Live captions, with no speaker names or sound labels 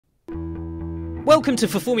Welcome to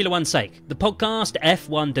For Formula One's Sake, the podcast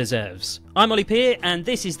F1 deserves. I'm Ollie Peer, and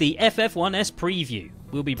this is the FF1S preview.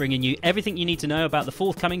 We'll be bringing you everything you need to know about the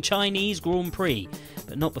forthcoming Chinese Grand Prix,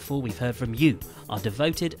 but not before we've heard from you, our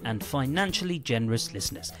devoted and financially generous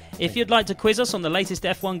listeners. If you'd like to quiz us on the latest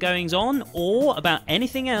F1 goings-on, or about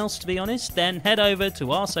anything else, to be honest, then head over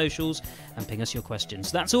to our socials and ping us your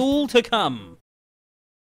questions. That's all to come.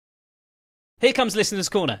 Here comes Listener's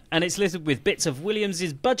Corner, and it's littered with bits of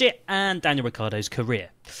Williams' budget and Daniel Ricciardo's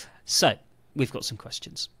career. So, we've got some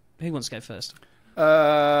questions. Who wants to go first?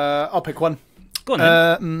 I'll pick one. Go on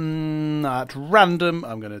then. At random,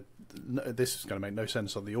 this is going to make no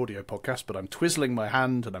sense on the audio podcast, but I'm twizzling my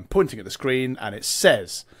hand and I'm pointing at the screen, and it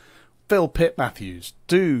says, Phil Pitt Matthews,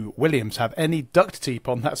 do Williams have any duct tape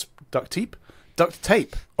on that spreadsheet?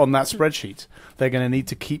 They're going to need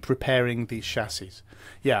to keep repairing these chassis.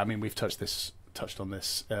 Yeah, I mean, we've touched on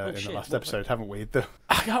this in the last episode, haven't we?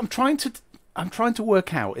 I'm trying to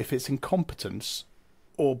work out if it's incompetence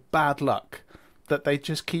or bad luck that they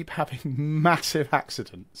just keep having massive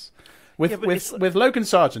accidents. With Logan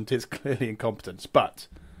Sargent, it's clearly incompetence, but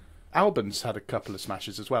Albon's had a couple of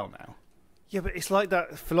smashes as well now. Yeah, but it's like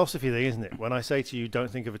that philosophy thing, isn't it? When I say to you,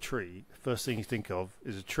 don't think of a tree, the first thing you think of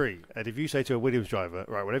is a tree. And if you say to a Williams driver,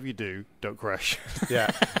 right, whatever you do, don't crash.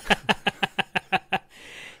 Yeah.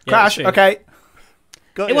 Crash, okay.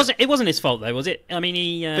 It wasn't his fault though, was it? I mean,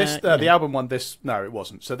 the Albon one. No, it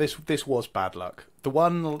wasn't. So this was bad luck. The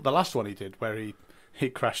last one he did, where he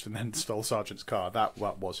crashed and then stole Sargent's car, that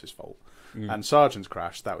was his fault. And Sargent's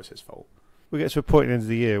crash, that was his fault. We get to a point at the end of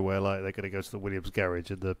the year where like they're going to go to the Williams garage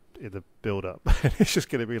in the build up, and it's just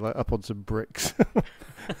going to be like up on some bricks.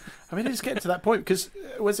 I mean, it's getting to that point because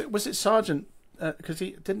was it Sargent? Because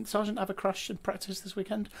didn't Sargent have a crash in practice this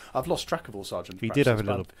weekend? I've lost track of all Sargent's practices. He did have a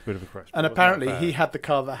little bit of a crash. And apparently he had the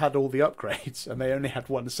car that had all the upgrades, and they only had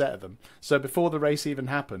one set of them. So before the race even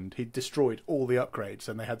happened, he destroyed all the upgrades,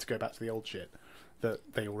 and they had to go back to the old shit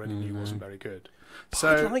that they already knew wasn't very good. But so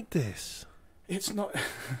I like this. It's not...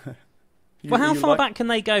 How far back can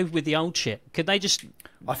they go with the old shit? Could they just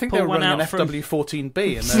I think they were running an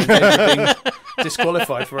FW14B and they're being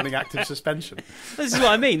disqualified for running active suspension. This is what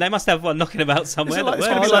I mean. They must have one knocking about somewhere.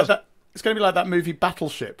 It's going to be like that movie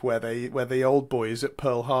Battleship where the old boys at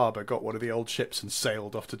Pearl Harbor got one of the old ships and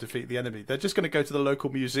sailed off to defeat the enemy. They're just going to go to the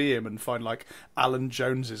local museum and find like Alan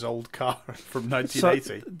Jones's old car from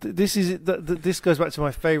 1980. So this goes back to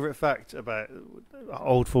my favourite fact about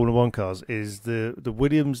old Formula One cars is the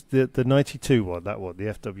Williams the 92 one, that one, the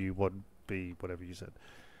FW1B, whatever you said.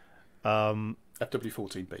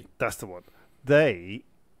 FW14B. That's the one. They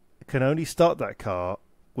can only start that car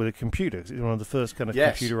with a computer. It's one of the first kind of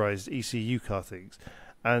computerized ECU car things,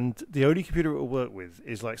 and the only computer it will work with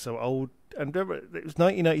is like some old. And remember, it was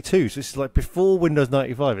 1992, so this is like before Windows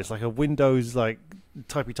 95. It's like a Windows like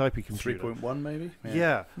typey computer. 3.1 maybe.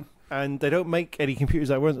 Yeah, and they don't make any computers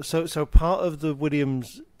that weren't. So part of the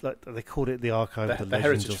Williams, like they called it the archive, of the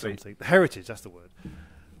legends or something. Fleet. The heritage, that's the word.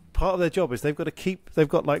 Part of their job is they've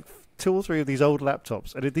got like 2 or 3 of these old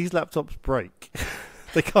laptops, and if these laptops break.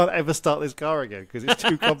 They can't ever start this car again because it's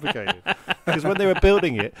too complicated. Because when they were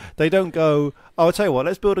building it, they don't go, oh, I'll tell you what,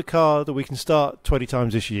 let's build a car that we can start 20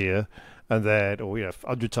 times this year, and then, or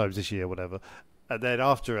 100 times this year, whatever. And then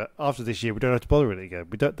after this year, we don't have to bother with it again.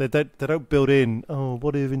 They don't build in, oh,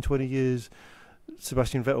 what if in 20 years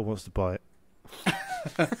Sebastian Vettel wants to buy it?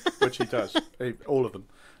 Which he does, all of them.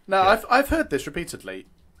 Now, yeah. I've heard this repeatedly,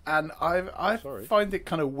 and I find it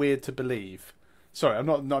kind of weird to believe. Sorry, I'm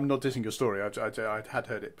not dissing your story. I had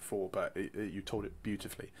heard it before, but you told it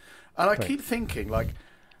beautifully. And I keep thinking, like,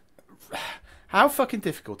 how fucking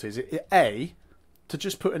difficult is it, A, to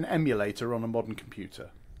just put an emulator on a modern computer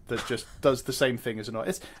that just does the same thing as an...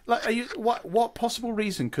 It's like, what possible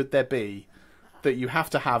reason could there be that you have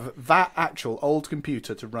to have that actual old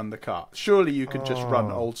computer to run the car? Surely you could just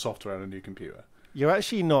run old software on a new computer. You're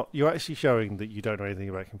actually showing that you don't know anything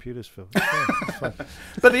about computers, Phil. It's fine.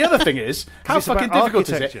 But the other thing is, how fucking difficult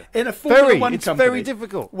is it in a Formula One company? It's very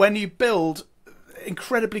difficult. When you build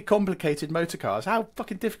incredibly complicated motor cars, how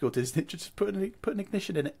fucking difficult is it to just put an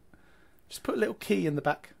ignition in it? Just put a little key in the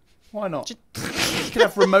back. Why not? You can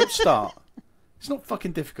have remote start. It's not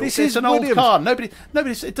fucking difficult. It's an old car.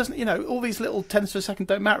 Nobody's. It doesn't. All these little tenths of a second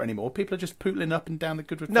don't matter anymore. People are just pootling up and down the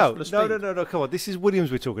Goodwood. No. Come on. This is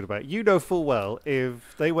Williams we're talking about. You know full well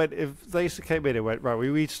if they came in and went right, we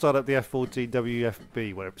need to start up the F14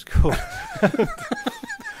 WFB, whatever it's called.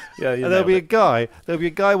 Yeah, and there'll be a guy,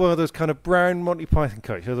 one of those kind of brown Monty Python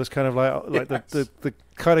coats, those kind of like the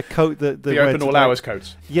kind of coat that the open all hours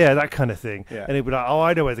coats. Yeah, that kind of thing. Yeah. And he'll be like, "Oh,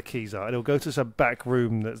 I know where the keys are." And he'll go to some back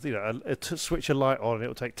room that's switch a light on. And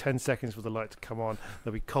it'll take 10 seconds for the light to come on.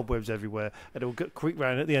 There'll be cobwebs everywhere, and it'll get quick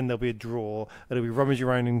round. At the end, there'll be a drawer, and it'll be rummaging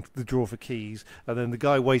around in the drawer for keys. And then the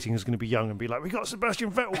guy waiting is going to be young and be like, "We got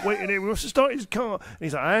Sebastian Vettel waiting here. We must start his car." And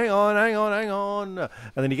he's like, "Hang on." And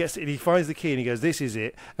then he finds the key and he goes, "This is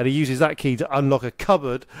it." And he uses that key to unlock a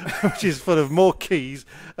cupboard, which is full of more keys.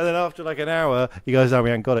 And then after like an hour, he goes, "Oh,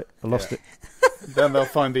 we ain't got it. I lost it." Then they'll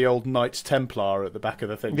find the old Knights Templar at the back of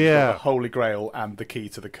the thing. Yeah. The Holy Grail and the key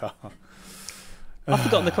to the car. I've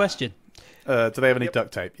forgotten the question. Do they have any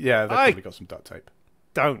duct tape? Yeah, they've probably got some duct tape.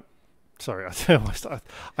 Don't. Sorry,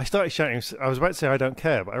 I started shouting. I was about to say I don't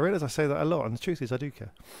care, but I realise I say that a lot, and the truth is I do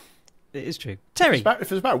care. It is true. Terry. If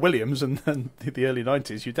it's about Williams and the early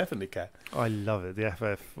 90s, you definitely care. I love it. The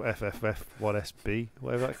FFF1SB,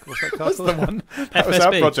 whatever. What's that car That's called? the one. That was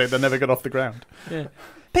our project that never got off the ground. Yeah.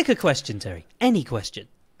 Pick a question, Terry. Any question.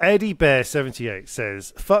 Eddie Bear 78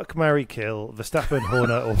 says, "Fuck, marry, kill, Verstappen,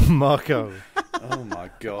 Horner, or Marko." Oh my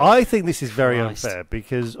god! I think this is very unfair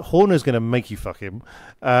because Horner's going to make you fuck him,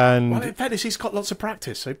 and well, in fairness, he's got lots of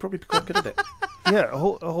practice, so he'd probably be quite good at it. Yeah,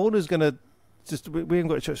 Horner's going to. We haven't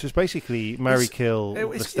got a choice. So it's basically marry, kill,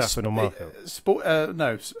 Verstappen or Marko.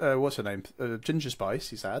 What's her name? Ginger Spice.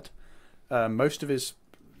 He's had most of his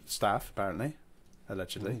staff, apparently,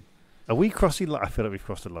 allegedly. Ooh. Are we crossing? I feel like we've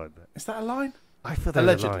crossed a line there. Is that a line? I feel there's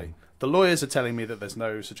allegedly. a line. The lawyers are telling me that there's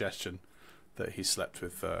no suggestion that he slept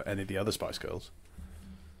with any of the other Spice Girls.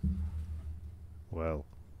 Well.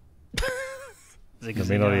 Me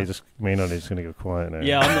and Ollie just going to go quiet now.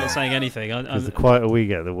 Yeah, I'm not saying anything. Because the quieter we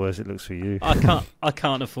get, the worse it looks for you. I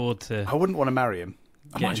can't afford to. I wouldn't want to marry him.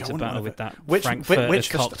 Get into battle with that which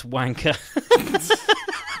cocked wanker.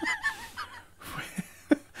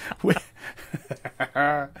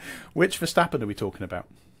 Which Verstappen are we talking about?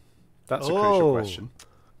 That's a crucial question.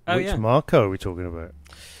 Which Marko are we talking about?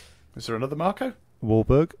 Is there another Marko?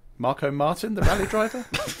 Wahlberg? Marko Martin, the rally driver?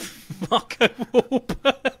 Marko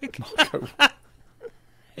Wahlberg.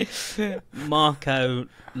 Marko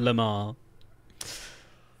Lamar.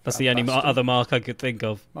 That's the only other Mark I could think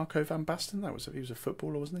of. Marco van Basten? He was a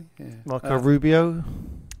footballer, wasn't he? Yeah. Marco Rubio?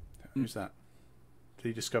 Who's that? Did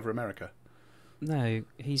he discover America? No,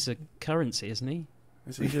 he's a currency, isn't he?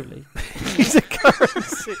 Is he? Usually. He's a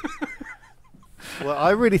currency. Well, I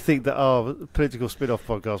really think that our political spin-off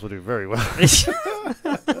podcast will do very well.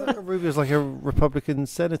 Rubio's like a Republican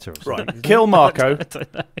senator or something. Right, kill Marko. I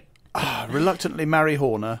don't know. Reluctantly marry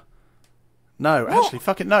Horner. No, actually,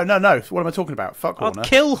 fuck it. No. What am I talking about? Fuck Horner. I'll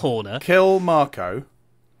kill Horner. Kill Marko.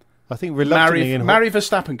 I think reluctantly marry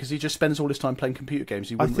Verstappen because he just spends all his time playing computer games.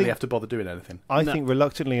 He wouldn't really have to bother doing anything. I think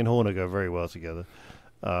reluctantly and Horner go very well together.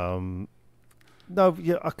 Come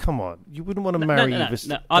on. You wouldn't want to marry Verstappen.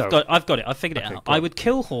 No, I've got it. I've figured it out. I would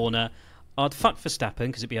kill Horner. I'd fuck Verstappen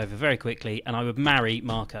because it'd be over very quickly, and I would marry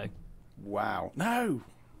Marko. Wow. No.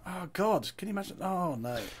 Oh, God. Can you imagine? Oh,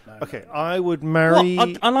 no. Okay, I would marry...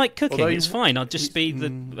 I like cooking. It's fine. I'd just be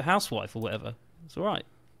the housewife or whatever. It's all right.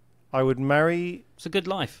 I would marry... It's a good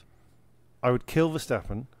life. I would kill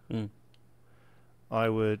Verstappen. I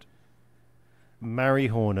would marry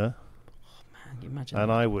Horner. Oh, man, you imagine and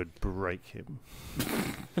that. I would break him. You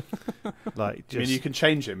mean you can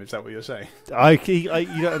change him? Is that what you're saying? You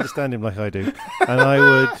don't understand him like I do. And I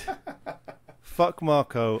would fuck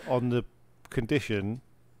Marko on the condition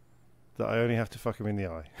that I only have to fuck him in the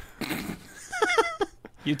eye.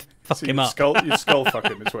 You'd fuck him up. You'd skull fuck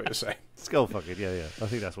him is what you're saying. Skull fucking, yeah. I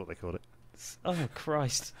think that's what they call it. Oh,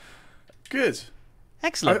 Christ. Good.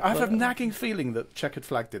 Excellent. I have a nagging feeling that Checkered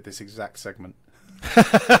Flag did this exact segment.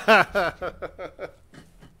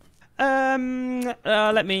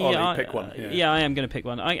 Let me... Ollie, pick one. Yeah, I am going to pick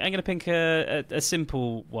one. I'm going to pick a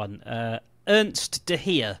simple one. Ernst de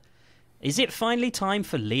Heer. Is it finally time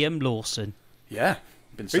for Liam Lawson? Yeah.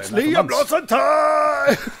 It's Liam Lawson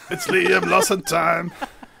time! It's Liam Lawson time.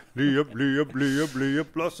 Liam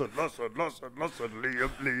Lawson, Liam.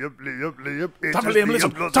 Time for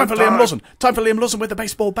Liam Lawson. Time for Liam Lawson with the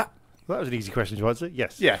baseball bat. Well, that was an easy question to answer.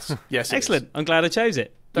 Yes. Excellent. I'm glad I chose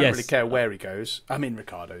it. Don't really care where he goes. I'm in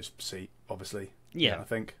Ricardo's seat, obviously. Yeah, I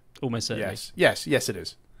think. Almost certainly. Yes, it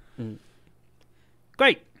is.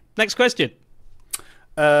 Great. Next question.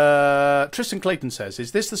 Tristan Clayton says,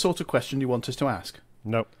 is this the sort of question you want us to ask?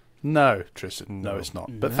 No, Tristan. No, it's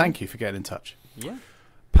not. But thank you for getting in touch. Yeah.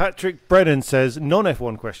 Patrick Brennan says,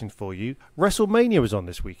 non-F1 question for you. WrestleMania was on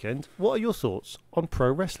this weekend. What are your thoughts on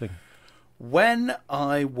pro wrestling? When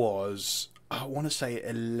I was, I want to say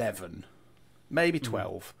 11, maybe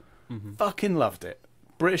 12, fucking loved it.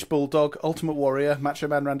 British Bulldog, Ultimate Warrior, Macho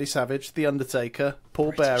Man Randy Savage, The Undertaker,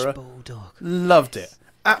 Paul Bearer. Bulldog. Loved it.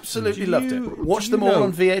 Absolutely loved it. Watched them all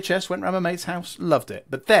on VHS, went round my mate's house, loved it.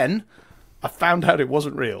 But then I found out it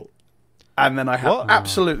wasn't real. And then I had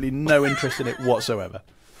absolutely no interest in it whatsoever.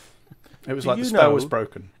 It was like the spell was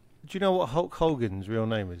broken. Do you know what Hulk Hogan's real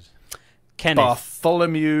name is? Kenneth.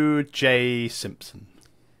 Bartholomew J. Simpson.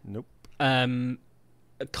 Nope. Colin.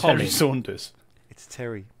 Terry Saunders. It's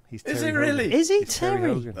Terry. He's Is Terry it really? Hogan. Is he It's Terry?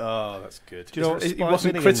 Hogan. Oh, that's good. Do you know what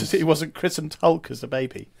He wasn't christened Hulk as a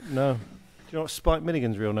baby. No. Do you know what Spike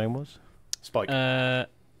Milligan's real name was? Spike.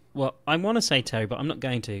 Well, I want to say Terry, but I'm not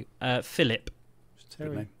going to. Philip. It's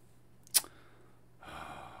Terry.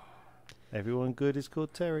 Everyone good is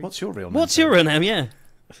called Terry. What's your real name? What's your real name? Yeah.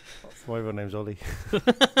 My real name's Ollie.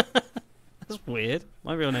 That's weird.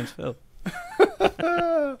 My real name's Phil.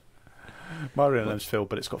 My real name's Phil,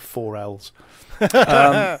 but it's got 4 L's. So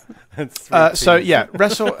yeah,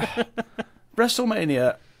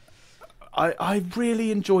 WrestleMania. I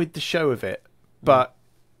really enjoyed the show of it, but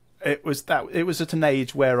it was at an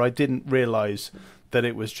age where I didn't realise that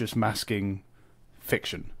it was just masking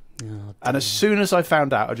fiction. Oh, and as soon as I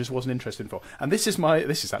found out, I just wasn't interested in it. And this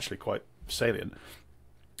is actually quite salient.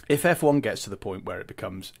 If F1 gets to the point where it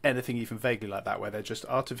becomes anything even vaguely like that, where they're just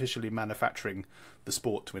artificially manufacturing the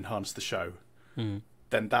sport to enhance the show,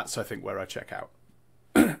 then that's, I think, where I check out.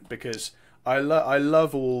 Because I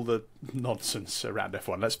love all the nonsense around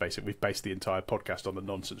F1. Let's face it, we've based the entire podcast on the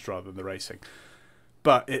nonsense rather than the racing.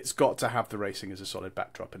 But it's got to have the racing as a solid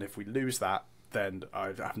backdrop. And if we lose that, then I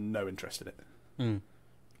have no interest in it.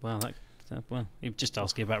 Well, you just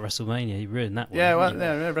asking about WrestleMania. You ruined that one. Yeah,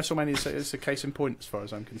 WrestleMania is a case in point as far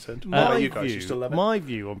as I'm concerned. You guys, you still love it? My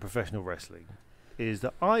view on professional wrestling is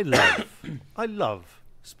that I love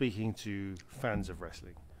speaking to fans of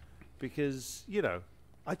wrestling because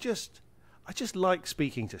I just like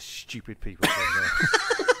speaking to stupid people.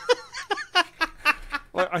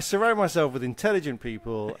 Like, I surround myself with intelligent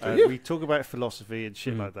people, and we talk about philosophy and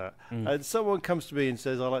shit like that. And someone comes to me and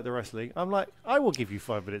says, "I like the wrestling." I'm like, "I will give you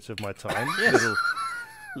 5 minutes of my time,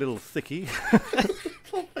 little thickie."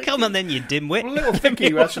 Come on, then, you dimwit. Well, little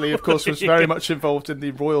Thickie, actually, of course, was very much involved in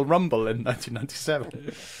the Royal Rumble in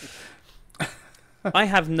 1997. I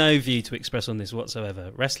have no view to express on this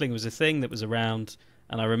whatsoever. Wrestling was a thing that was around,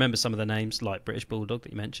 and I remember some of the names, like British Bulldog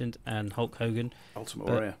that you mentioned, and Hulk Hogan. Ultimate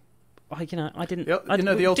Warrior. I didn't. The didn't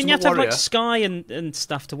Ultimate you have to have Warrior? like Sky and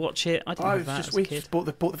stuff to watch it? I didn't have that as a kid. Bought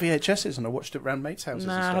the VHSs and I watched it around mates' houses.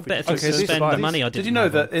 Nah, and stuff. I bet if you spend the money, I didn't. Did you know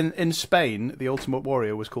that in Spain the Ultimate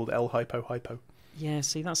Warrior was called El Hypo Hypo? Yeah,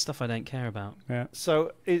 see, that's stuff I don't care about. Yeah.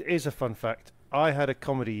 So it is a fun fact. I had a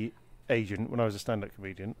comedy agent when I was a stand-up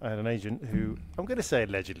comedian. I had an agent who, I'm going to say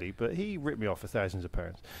allegedly, but he ripped me off for thousands of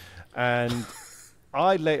pounds. And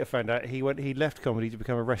I later found out he left comedy to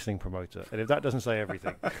become a wrestling promoter. And if that doesn't say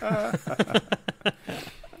everything.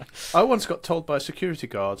 I once got told by a security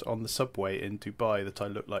guard on the subway in Dubai that I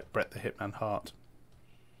looked like Bret the Hitman Hart.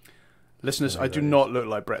 Listeners, I do not look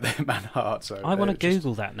like Bret the Hitman Hart. So I want to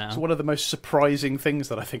Google that now. It's one of the most surprising things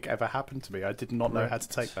that I think ever happened to me. I did not know how to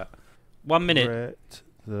take that. 1 minute. Bret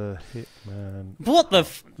the Hitman. What the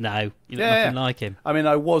No, you look nothing like him. I mean,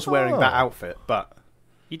 I was wearing that outfit, but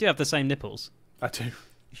you do have the same nipples. I do.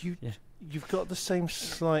 You've got the same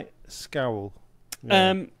slight scowl.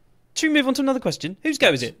 Yeah. Should we move on to another question? Whose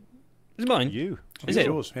go is it? Is it mine? You. Is it?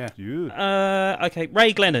 Yours, yeah. You. Okay,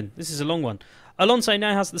 Ray Glennon. This is a long one. Alonso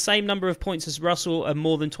now has the same number of points as Russell and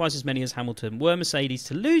more than twice as many as Hamilton. Were Mercedes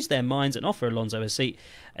to lose their minds and offer Alonso a seat,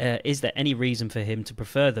 is there any reason for him to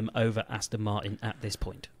prefer them over Aston Martin at this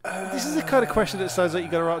point? This is the kind of question that sounds like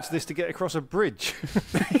you've got to answer this to get across a bridge.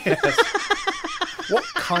 Yes. What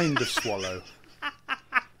kind of swallow?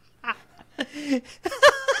 I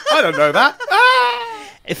don't know that.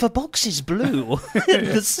 If a box is blue,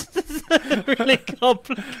 it's really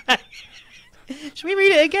complicated. Should we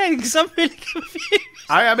read it again? Because I'm really confused.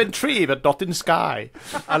 I am in tree, but not in sky.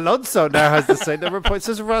 Alonso now has the same number of points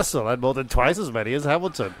as Russell and more than twice as many as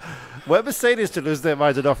Hamilton. Were Mercedes to lose their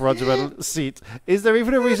minds and offer Alonso a seat, is there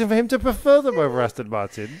even a reason for him to prefer them over Aston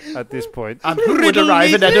Martin at this point? And who would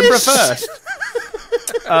arrive in Edinburgh first?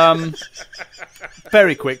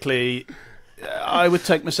 Very quickly, I would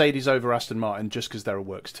take Mercedes over Aston Martin just because they're a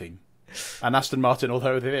works team. And Aston Martin,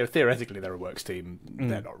 although theoretically they're a works team,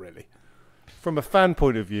 they're not really. From a fan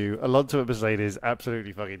point of view, Alonso at Mercedes,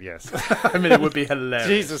 absolutely fucking yes. I mean, it would be hilarious.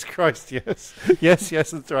 Jesus Christ, yes.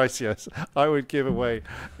 Yes, and thrice yes. I would give away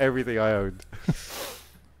everything I owned.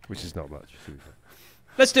 Which is not much, to be fair.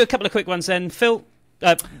 Let's do a couple of quick ones then. Phil,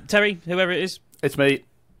 Terry, whoever it is. It's me.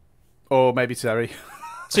 Or maybe Terry.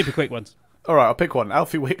 Super quick ones. All right, I'll pick one.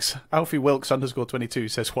 Alfie Wilkes _22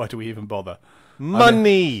 says, "Why do we even bother?"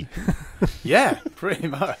 Money. Yeah, pretty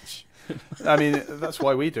much. I mean, that's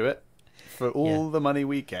why we do it. For all the money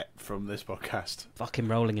we get from this podcast. Fucking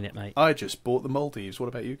rolling in it, mate. I just bought the Maldives. What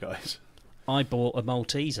about you guys? I bought a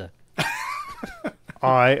Malteser.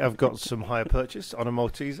 I have got some higher purchase on a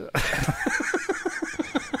Malteser.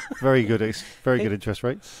 Very good interest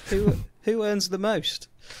rates. Who earns the most?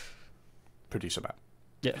 Producer Matt.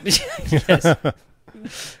 Yeah. Yes.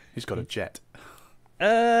 He's got a jet.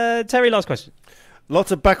 Terry, last question.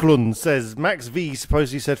 Lotta Backlund says, Max V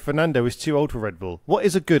supposedly said Fernando is too old for Red Bull. What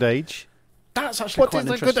is a good age? That's actually quite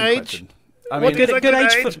an interesting question. I mean,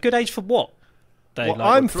 good age for what? Well,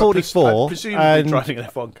 I'm 44. Presumably driving an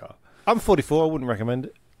F1 car. I'm 44. I wouldn't recommend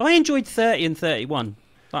it. I enjoyed 30 and 31.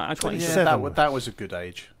 Like, 27. That was a good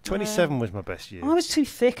age. 27 was my best year. I was too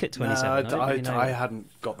thick at 27. No, I hadn't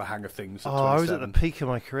got the hang of things at 27. I was at the peak of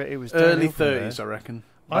my career. It was early 30s, I reckon.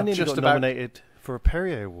 I nearly got nominated for a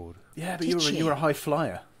Perrier Award. Yeah, but you were a high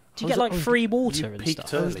flyer. Did you get free water and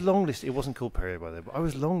stuff? I was longlisted. It wasn't called Perrier by then, but I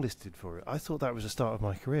was longlisted for it. I thought that was the start of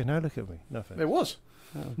my career. Now look at me. Nothing. It was.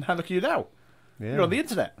 Oh. Now look at you now. Yeah. You're on the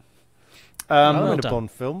internet. I made a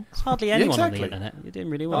Bond film. There's hardly anyone on the internet. You're doing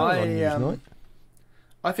really well.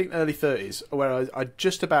 I think early 30s, where I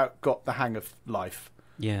just about got the hang of life.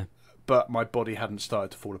 Yeah. But my body hadn't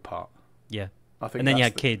started to fall apart. Yeah. I think and then you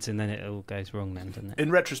had kids, and then it all goes wrong then, doesn't it?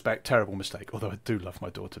 In retrospect, terrible mistake, although I do love my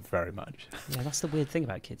daughter very much. Yeah, that's the weird thing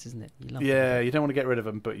about kids, isn't it? You love them. You don't want to get rid of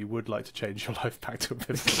them, but you would like to change your life back to a bit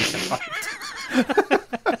of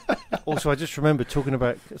Also, I just remember talking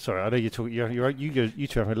about... Sorry, I know you're talking... You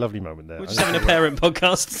two having a lovely moment there. We're just having a parent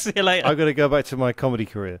podcast. See you later. I've got to go back to my comedy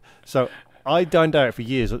career. So... I dined out for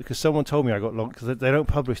years because someone told me I got long, because they don't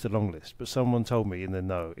publish the long list, but someone told me in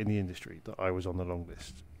the industry that I was on the long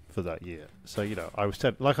list for that year. So, I was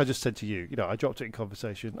like I just said to you, I dropped it in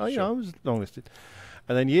conversation. I was longlisted.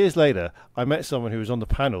 And then years later, I met someone who was on the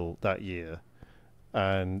panel that year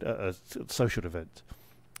and at a social event.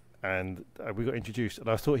 And we got introduced, and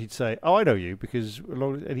I thought he'd say, "Oh, I know you,"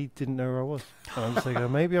 and he didn't know where I was. And I'm just like,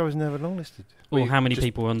 maybe I was never longlisted. Or how many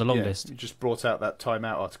people were on the long list? You just brought out that Time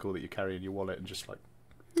Out article that you carry in your wallet and just like...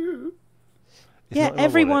 Yeah,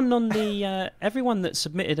 everyone on the everyone that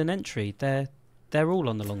submitted an entry, they're all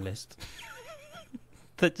on the long list.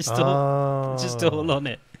 They're just all on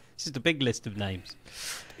it. It's just a big list of names.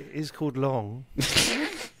 It is called long. Shit.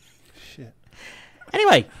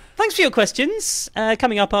 Anyway, thanks for your questions.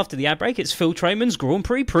 Coming up after the ad break, it's Phill Trayman's Grand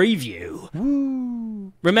Prix preview.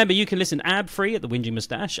 Woo. Remember, you can listen ad-free at the Whinging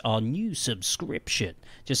Moustache, our new subscription.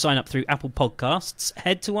 Just sign up through Apple Podcasts,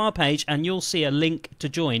 head to our page, and you'll see a link to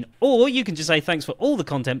join. Or you can just say thanks for all the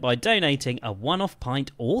content by donating a one-off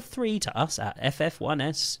pint or 3 to us at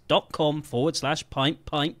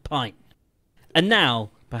ff1s.com/pint. And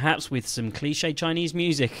now... perhaps with some cliché Chinese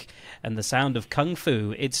music and the sound of Kung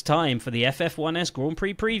Fu, it's time for the FF1S Grand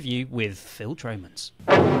Prix preview with Phill Trayman.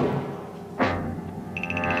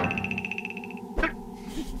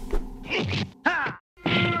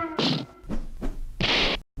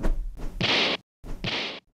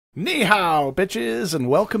 Ni hao, bitches, and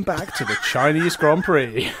welcome back to the Chinese Grand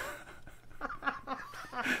Prix.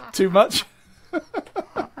 Too much?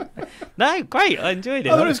 No, great. I enjoyed it.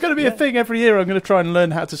 Oh, there's going to be a thing every year. I'm going to try and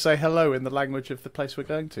learn how to say hello in the language of the place we're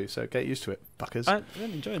going to. So get used to it, fuckers. I'm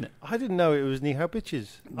enjoying it. I didn't know it was ni hao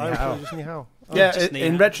bitches. Ni hao. It was ni hao. Oh, yeah,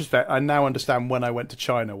 in retrospect, I now understand when I went to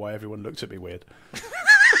China why everyone looked at me weird.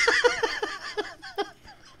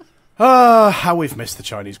 How we've missed the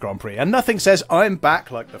Chinese Grand Prix. And nothing says I'm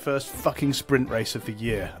back like the first fucking sprint race of the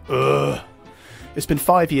year. Ugh. It's been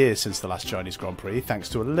 5 years since the last Chinese Grand Prix, thanks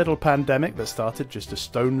to a little pandemic that started just a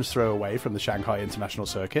stone's throw away from the Shanghai International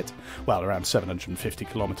Circuit. Well, around 750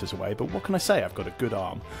 kilometres away, but what can I say? I've got a good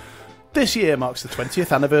arm. This year marks the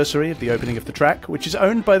 20th anniversary of the opening of the track, which is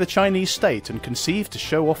owned by the Chinese state and conceived to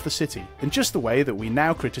show off the city, in just the way that we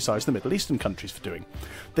now criticise the Middle Eastern countries for doing.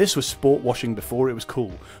 This was sport washing before it was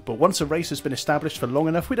cool, but once a race has been established for long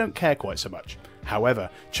enough, we don't care quite so much. However,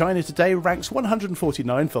 China today ranks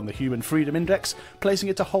 149th on the Human Freedom Index, placing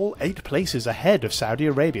it a whole 8 places ahead of Saudi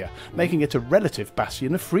Arabia, making it a relative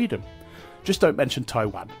bastion of freedom. Just don't mention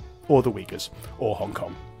Taiwan, or the Uyghurs, or Hong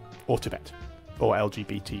Kong, or Tibet, or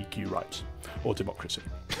LGBTQ rights, or democracy.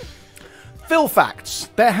 Phill facts.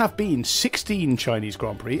 There have been 16 Chinese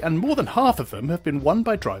Grand Prix, and more than half of them have been won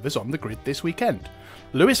by drivers on the grid this weekend.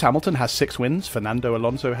 Lewis Hamilton has 6 wins, Fernando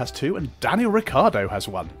Alonso has 2, and Daniel Ricciardo has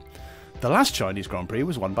 1. The last Chinese Grand Prix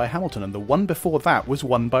was won by Hamilton, and the one before that was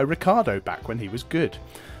won by Ricciardo back when he was good.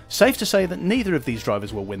 Safe to say that neither of these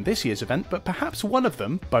drivers will win this year's event, but perhaps one of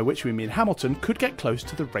them, by which we mean Hamilton, could get close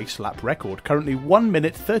to the race lap record, currently 1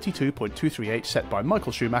 minute 32.238 set by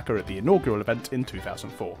Michael Schumacher at the inaugural event in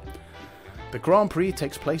 2004. The Grand Prix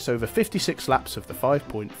takes place over 56 laps of the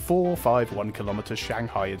 5.451 km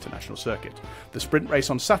Shanghai International Circuit. The sprint race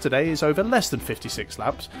on Saturday is over less than 56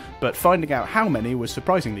 laps, but finding out how many was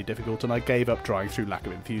surprisingly difficult and I gave up trying through lack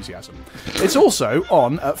of enthusiasm. It's also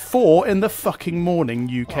on at 4 in the fucking morning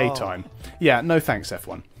UK time. Yeah, no thanks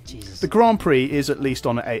F1. Jesus. The Grand Prix is at least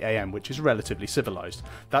on at 8 AM, which is relatively civilised.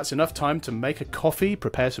 That's enough time to make a coffee,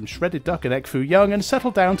 prepare some shredded duck and egg foo young, and settle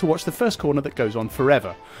down to watch the first corner that goes on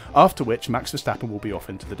forever, after which Max Verstappen will be off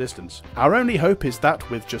into the distance. Our only hope is that,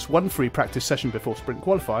 with just one free practice session before sprint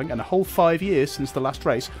qualifying and a whole 5 years since the last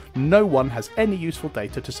race, no one has any useful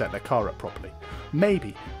data to set their car up properly.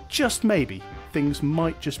 Maybe, just maybe, things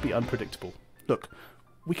might just be unpredictable. Look,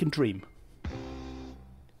 we can dream.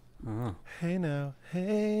 Oh. Hey now,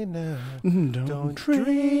 don't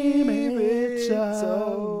dream it's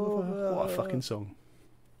over. What a fucking song.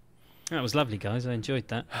 That was lovely, guys. I enjoyed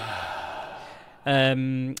that.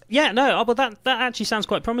 But that actually sounds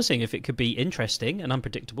quite promising. If it could be interesting and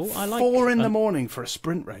unpredictable, I like. 4 in the morning for a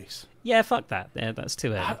sprint race. Yeah, fuck that. Yeah, that's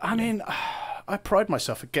too early. I mean, I pride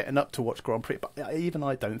myself at getting up to watch Grand Prix, but even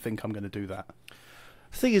I don't think I'm going to do that.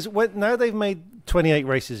 The thing is, now they've made 28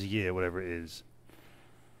 races a year, whatever it is.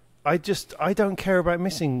 I don't care about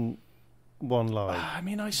missing one live. I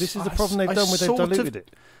mean, this is the problem they've done with they've diluted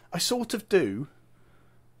it. I sort of do,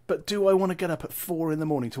 but do I want to get up at 4 in the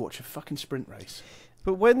morning to watch a fucking sprint race?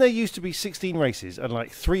 But when there used to be 16 races and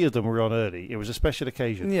like 3 of them were on early, it was a special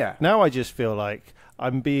occasion. Yeah. Now I just feel like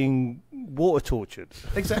I'm being water tortured.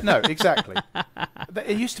 Exactly.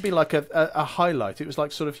 It used to be like a highlight. It was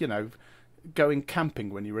like sort of, going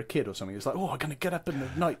camping when you were a kid or something. It's like, I'm going to get up in the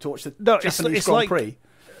night to watch the Japanese Grand Prix.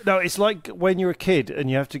 No, it's like when you're a kid and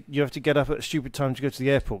you have to get up at a stupid time to go to the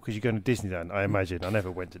airport because you're going to Disneyland. I imagine. I never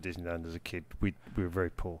went to Disneyland as a kid. We were very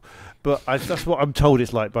poor, but that's what I'm told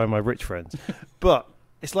it's like by my rich friends. But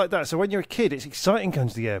it's like that. So when you're a kid, it's exciting going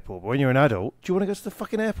to the airport. But when you're an adult, do you want to go to the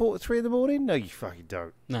fucking airport at 3 in the morning? No, you fucking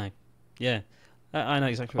don't. No. Yeah, I know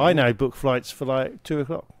exactly. I now book flights for like 2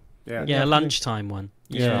 o'clock. Yeah, lunchtime one.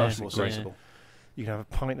 Yeah, that's more sensible. You can have a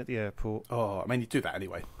pint at the airport. Oh, I mean, you do that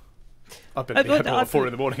anyway. I've been at the airport at 4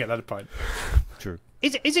 in the morning and had a pint. True.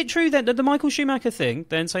 Is it true then that the Michael Schumacher thing?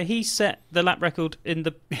 Then so he set the lap record in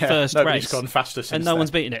the first nobody's race, gone faster since and no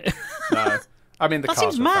one's beaten it. No, I mean that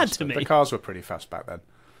seems mad to me. The cars were pretty fast back then.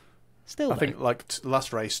 Still, I think like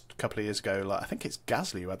last race a couple of years ago, I think it's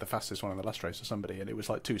Gasly who had the fastest one in the last race or somebody, and it was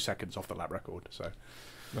like 2 seconds off the lap record. So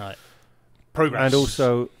right, progress. And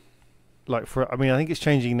also, I think it's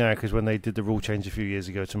changing now because when they did the rule change a few years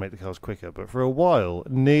ago to make the cars quicker, but for a while,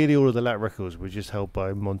 nearly all of the lap records were just held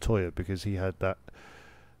by Montoya because he had that.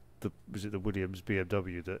 Was it the Williams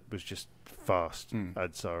BMW that was just fast, and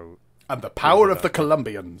the power of the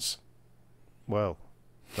Colombians. Well,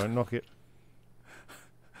 don't knock it.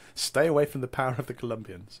 Stay away from the power of the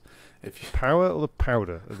Colombians. Power or the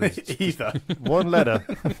powder? Either. One letter.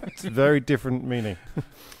 It's a very different meaning.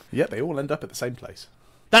 Yeah, they all end up at the same place.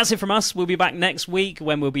 That's it from us. We'll be back next week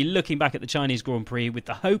when we'll be looking back at the Chinese Grand Prix with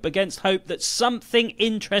the hope against hope that something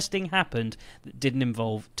interesting happened that didn't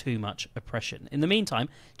involve too much oppression. In the meantime,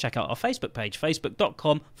 check out our Facebook page,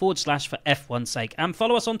 facebook.com/for F1's sake, and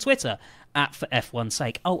follow us on Twitter @for F1's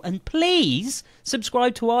sake. Oh, and please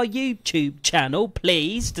subscribe to our YouTube channel,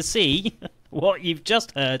 please, to see what you've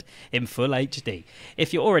just heard in full HD.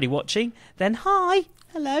 If you're already watching, then hi,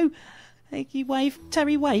 hello. You wave,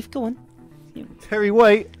 Terry, wave, go on. Terry,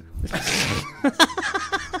 wait.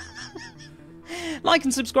 Like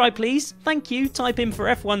and subscribe, please. Thank you. Type in for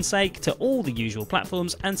F1's sake to all the usual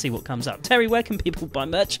platforms and see what comes up. Terry, where can people buy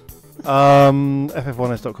merch?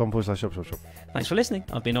 ff1s.com/shop. Thanks for listening.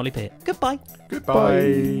 I've been Ollie Peer. Goodbye. Goodbye.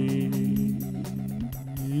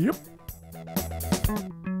 Yep.